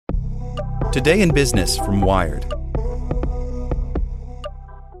Today in Business from Wired.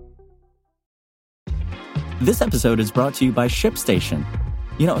 This episode is brought to you by ShipStation.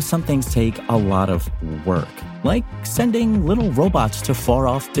 You know, some things take a lot of work, like sending little robots to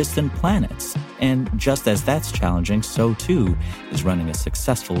far-off distant planets. And just as that's challenging, so too is running a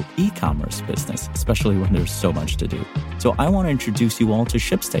successful e-commerce business, especially when there's so much to do. So I want to introduce you all to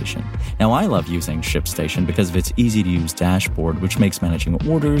ShipStation. Now, I love using ShipStation because of its easy-to-use dashboard, which makes managing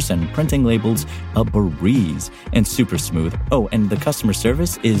orders and printing labels a breeze and super smooth. Oh, and the customer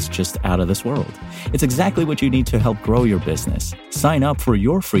service is just out of this world. It's exactly what you need to help grow your business. Sign up for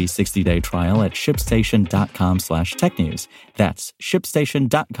your free 60-day trial at shipstation.com/technews. That's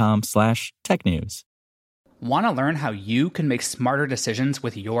shipstation.com/technews. Want to learn how you can make smarter decisions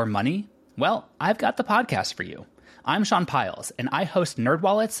with your money? Well, I've got the podcast for you. I'm Sean Piles, and I host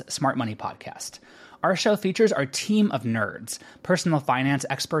NerdWallet's Smart Money Podcast. Our show features our team of nerds, personal finance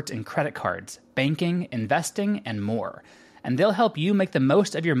experts in credit cards, banking, investing, and more. And they'll help you make the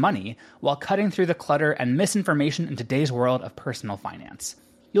most of your money while cutting through the clutter and misinformation in today's world of personal finance.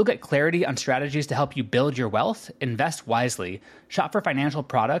 You'll get clarity on strategies to help you build your wealth, invest wisely, shop for financial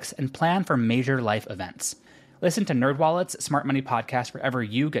products, and plan for major life events. Listen to NerdWallet's Smart Money Podcast wherever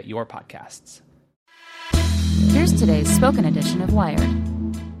you get your podcasts. Here's today's spoken edition of Wired.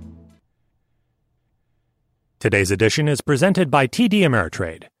 Today's edition is presented by TD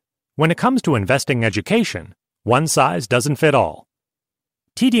Ameritrade. When it comes to investing education, one size doesn't fit all.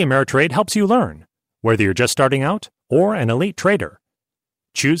 TD Ameritrade helps you learn, whether you're just starting out or an elite trader.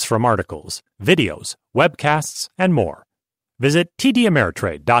 Choose from articles, videos, webcasts, and more. Visit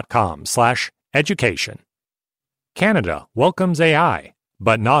tdameritrade.com/education. Canada welcomes AI,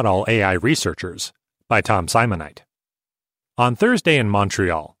 but not all AI researchers, by Tom Simonite. On Thursday in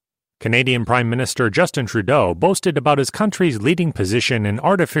Montreal, Canadian Prime Minister Justin Trudeau boasted about his country's leading position in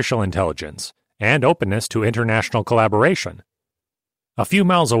artificial intelligence and openness to international collaboration. A few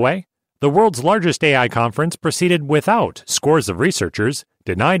miles away, the world's largest AI conference proceeded without scores of researchers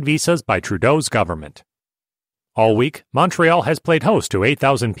denied visas by Trudeau's government. All week, Montreal has played host to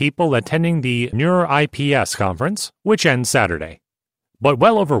 8,000 people attending the NeurIPS conference, which ends Saturday. But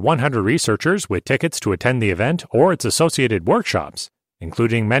well over 100 researchers with tickets to attend the event or its associated workshops,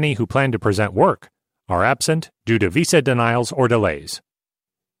 including many who plan to present work, are absent due to visa denials or delays.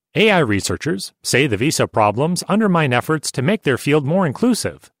 AI researchers say the visa problems undermine efforts to make their field more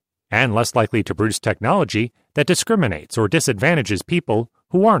inclusive and less likely to produce technology that discriminates or disadvantages people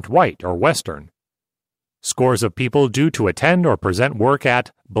who aren't white or Western. Scores of people due to attend or present work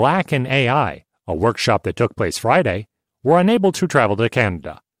at Black in AI, a workshop that took place Friday, were unable to travel to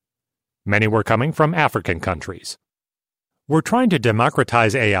Canada. Many were coming from African countries. We're trying to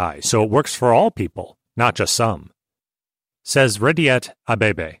democratize AI so it works for all people, not just some, says Rediet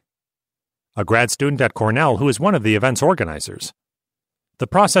Abebe, a grad student at Cornell who is one of the event's organizers. The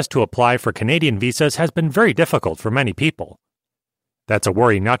process to apply for Canadian visas has been very difficult for many people. That's a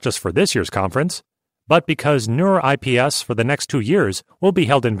worry not just for this year's conference, but because NeurIPS for the next 2 years will be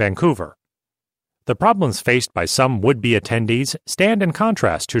held in Vancouver. The problems faced by some would-be attendees stand in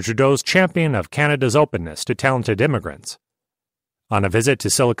contrast to Trudeau's champion of Canada's openness to talented immigrants. On a visit to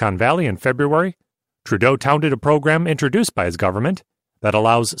Silicon Valley in February, Trudeau touted a program introduced by his government that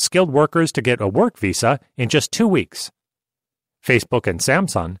allows skilled workers to get a work visa in just 2 weeks. Facebook and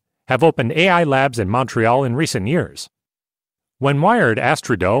Samsung have opened AI labs in Montreal in recent years. When Wired asked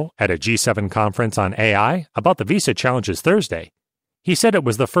Trudeau at a G7 conference on AI about the visa challenges Thursday, he said it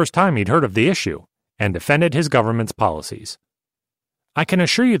was the first time he'd heard of the issue and defended his government's policies. I can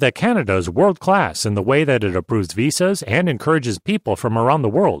assure you that Canada is world-class in the way that it approves visas and encourages people from around the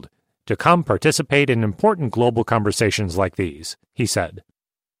world to come participate in important global conversations like these, he said.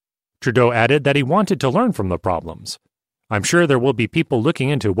 Trudeau added that he wanted to learn from the problems. I'm sure there will be people looking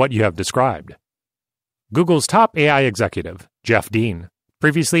into what you have described. Google's top AI executive, Jeff Dean,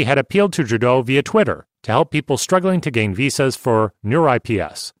 previously had appealed to Trudeau via Twitter to help people struggling to gain visas for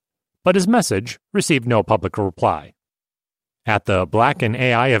NeurIPS, but his message received no public reply. At the Black in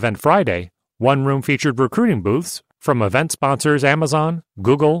AI event Friday, one room featured recruiting booths from event sponsors Amazon,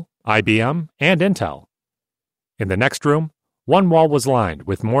 Google, IBM, and Intel. In the next room, one wall was lined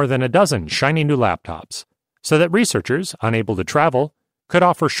with more than a dozen shiny new laptops, so that researchers unable to travel could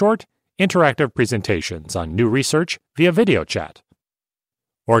offer short, interactive presentations on new research via video chat.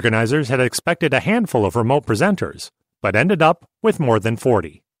 Organizers had expected a handful of remote presenters, but ended up with more than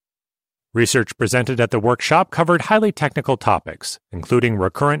 40. Research presented at the workshop covered highly technical topics, including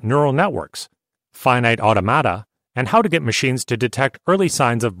recurrent neural networks, finite automata, and how to get machines to detect early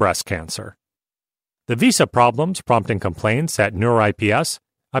signs of breast cancer. The visa problems prompting complaints at NeurIPS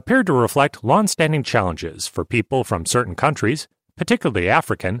appeared to reflect long-standing challenges for people from certain countries, particularly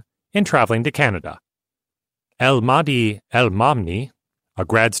African, in traveling to Canada. El Mahdi El Mamni, a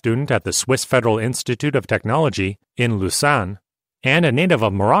grad student at the Swiss Federal Institute of Technology in Lausanne, and a native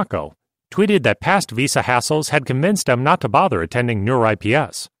of Morocco, tweeted that past visa hassles had convinced him not to bother attending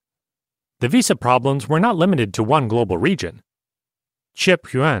NeurIPS. The visa problems were not limited to one global region. Chip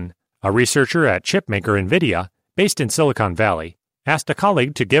Huan, a researcher at chipmaker NVIDIA, based in Silicon Valley, asked a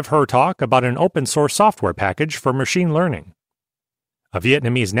colleague to give her talk about an open-source software package for machine learning. A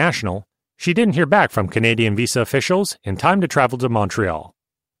Vietnamese national, she didn't hear back from Canadian visa officials in time to travel to Montreal.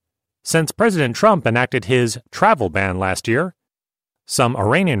 Since President Trump enacted his travel ban last year, some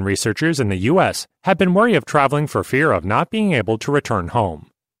Iranian researchers in the U.S. have been wary of traveling for fear of not being able to return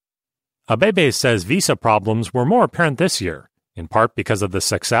home. Abebe says visa problems were more apparent this year, in part because of the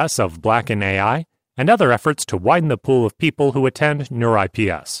success of Black in AI and other efforts to widen the pool of people who attend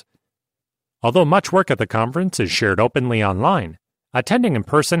NeurIPS. Although much work at the conference is shared openly online, attending in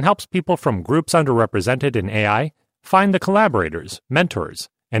person helps people from groups underrepresented in AI find the collaborators, mentors,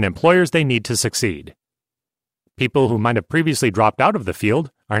 and employers they need to succeed. People who might have previously dropped out of the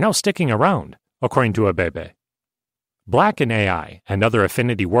field are now sticking around, according to Abebe. Black in AI and other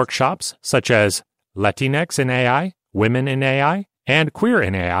affinity workshops, such as Latinx in AI, Women in AI, and Queer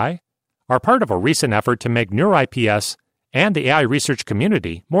in AI, are part of a recent effort to make NeurIPS and the AI research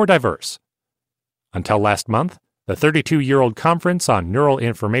community more diverse. Until last month, the 32-year-old Conference on Neural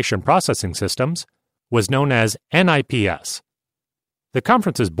Information Processing Systems was known as NIPS. The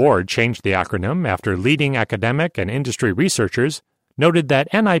conference's board changed the acronym after leading academic and industry researchers noted that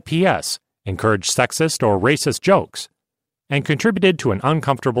NIPS encouraged sexist or racist jokes and contributed to an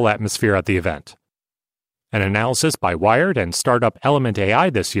uncomfortable atmosphere at the event. An analysis by Wired and startup Element AI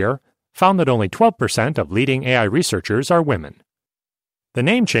this year found that only 12% of leading AI researchers are women. The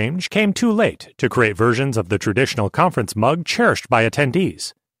name change came too late to create versions of the traditional conference mug cherished by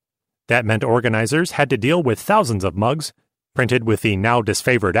attendees. That meant organizers had to deal with thousands of mugs printed with the now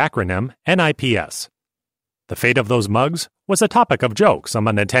disfavored acronym NIPS. The fate of those mugs was a topic of jokes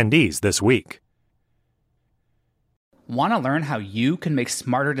among attendees this week. Want to learn how you can make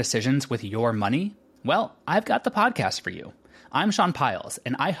smarter decisions with your money? Well, I've got the podcast for you. I'm Sean Piles,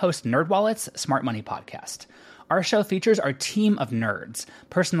 and I host NerdWallet's Smart Money Podcast. Our show features our team of nerds,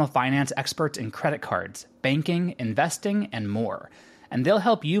 personal finance experts in credit cards, banking, investing, and more. And they'll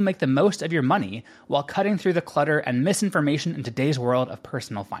help you make the most of your money while cutting through the clutter and misinformation in today's world of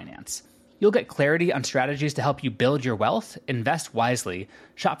personal finance. You'll get clarity on strategies to help you build your wealth, invest wisely,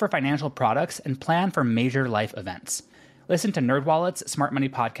 shop for financial products, and plan for major life events. Listen to NerdWallet's Smart Money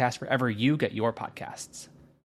Podcast wherever you get your podcasts.